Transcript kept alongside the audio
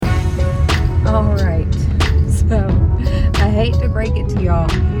All right. So, I hate to break it to y'all,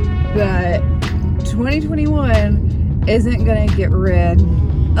 but 2021 isn't going to get rid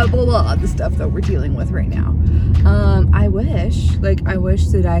of a lot of the stuff that we're dealing with right now. I wish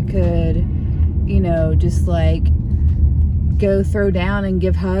that I could, just go throw down and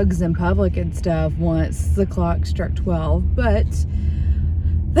give hugs in public and stuff once the clock struck 12, but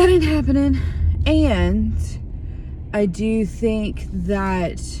that ain't happening. And I do think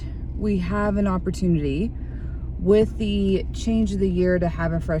that we have an opportunity with the change of the year to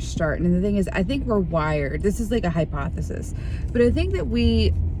have a fresh start. And the thing is, I think we're wired. This is like a hypothesis, but I think that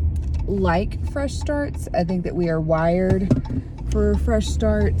we like fresh starts. I think that we are wired for fresh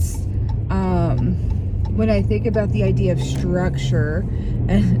starts. When I think about the idea of structure,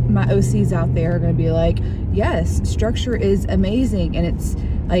 and my OCs out there are going to be like, yes, structure is amazing. And it's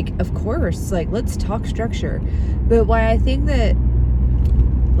like, of course, let's talk structure. But why I think that,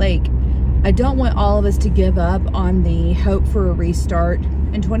 I don't want all of us to give up on the hope for a restart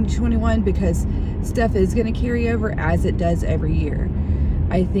in 2021, because stuff is going to carry over as it does every year.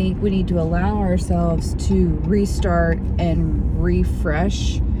 I think we need to allow ourselves to restart and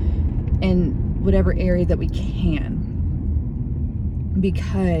refresh in whatever area that we can,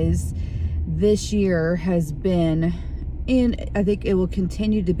 because this year has been, and I think it will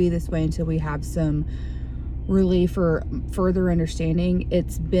continue to be this way until we have some relief or further understanding.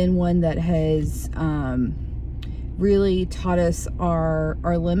 It's been one that has really taught us our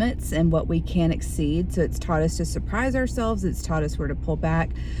limits and what we can exceed. So it's taught us to surprise ourselves. It's taught us where to pull back.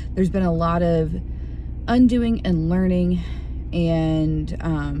 There's been a lot of undoing and learning,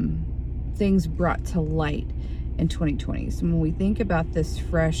 and things brought to light in 2020. So when we think about this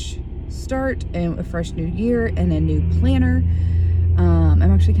fresh start and a fresh new year and a new planner,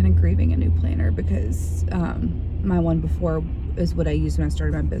 I'm actually kind of grieving a new planner, because my one before is what I used when I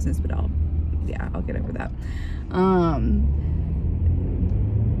started my business, but I'll get over that.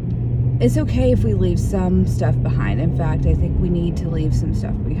 It's okay if we leave some stuff behind. In fact, I think we need to leave some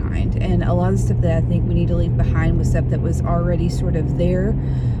stuff behind. And a lot of stuff that I think we need to leave behind was stuff that was already sort of there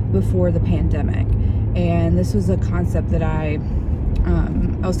before the pandemic. And this was a concept that I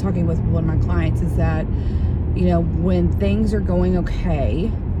was talking with one of my clients, is that, when things are going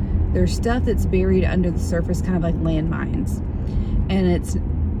okay, there's stuff that's buried under the surface, kind of like landmines. And it's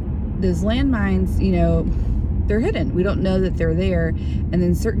those landmines, they're hidden. We don't know that they're there. And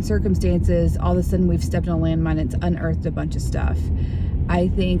then certain circumstances, all of a sudden we've stepped on a landmine and it's unearthed a bunch of stuff. I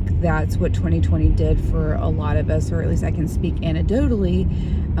think that's what 2020 did for a lot of us, or at least I can speak anecdotally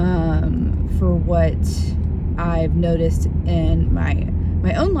for what I've noticed in my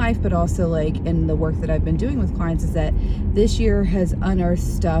own life, but also in the work that I've been doing with clients, is that this year has unearthed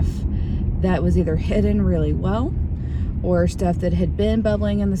stuff that was either hidden really well, or stuff that had been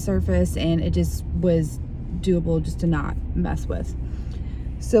bubbling in the surface and it just was doable just to not mess with.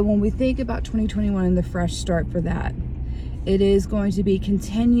 So when we think about 2021 and the fresh start for that, it is going to be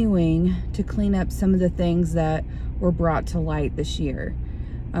continuing to clean up some of the things that were brought to light this year.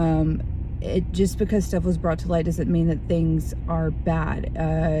 Just because stuff was brought to light doesn't mean that things are bad.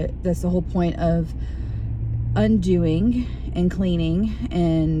 That's the whole point of undoing and cleaning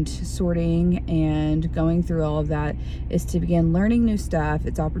and sorting and going through all of that, is to begin learning new stuff.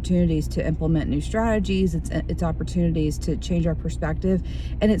 It's opportunities to implement new strategies. It's opportunities to change our perspective,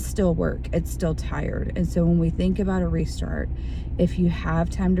 and it's still work. It's still tired. And so when we think about a restart, if you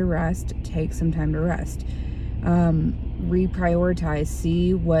have time to rest, take some time to rest. Reprioritize,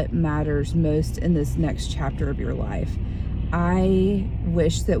 see what matters most in this next chapter of your life. I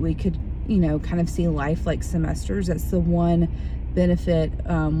wish that we could kind of see life like semesters. That's the one benefit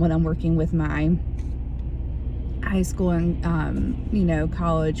when I'm working with my high school and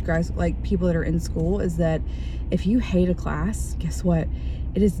college guys, people that are in school, is that if you hate a class, guess what?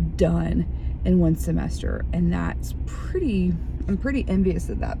 It is done in one semester. And that's I'm pretty envious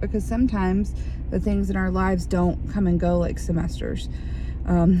of that, because sometimes the things in our lives don't come and go like semesters.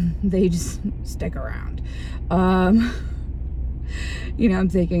 They just stick around. I'm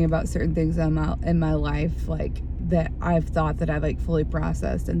thinking about certain things in my life, that I've thought that I've fully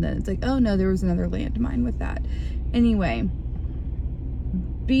processed, and then it's oh no, there was another landmine with that. Anyway,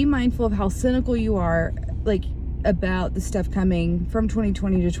 be mindful of how cynical you are, about the stuff coming from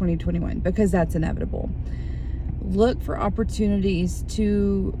 2020 to 2021, because that's inevitable. Look for opportunities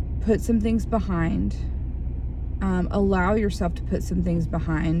to put some things behind. Allow yourself to put some things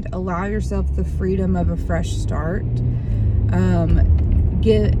behind. Allow yourself the freedom of a fresh start.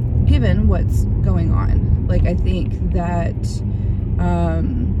 Given what's going on, I think that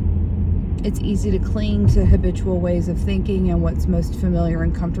it's easy to cling to habitual ways of thinking and what's most familiar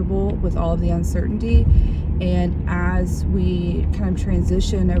and comfortable with all of the uncertainty. And as we kind of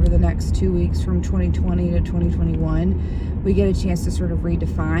transition over the next 2 weeks from 2020 to 2021, we get a chance to sort of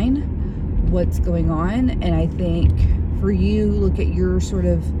redefine what's going on. And I think for you, look at your sort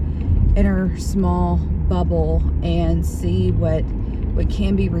of inner small bubble and see what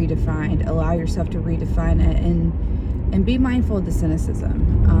can be redefined. Allow yourself to redefine it, and be mindful of the cynicism.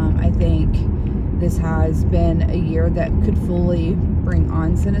 I think this has been a year that could fully bring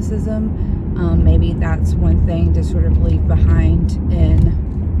on cynicism. Maybe that's one thing to sort of leave behind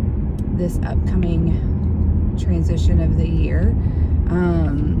in this upcoming transition of the year.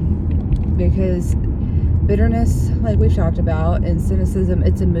 Because bitterness, like we've talked about, and cynicism,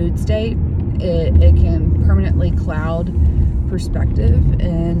 it's a mood state. It can permanently cloud perspective,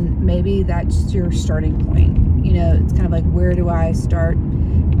 and maybe that's your starting point. It's kind of like, where do I start?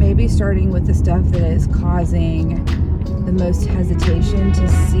 Maybe starting with the stuff that is causing the most hesitation to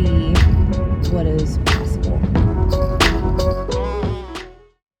see what is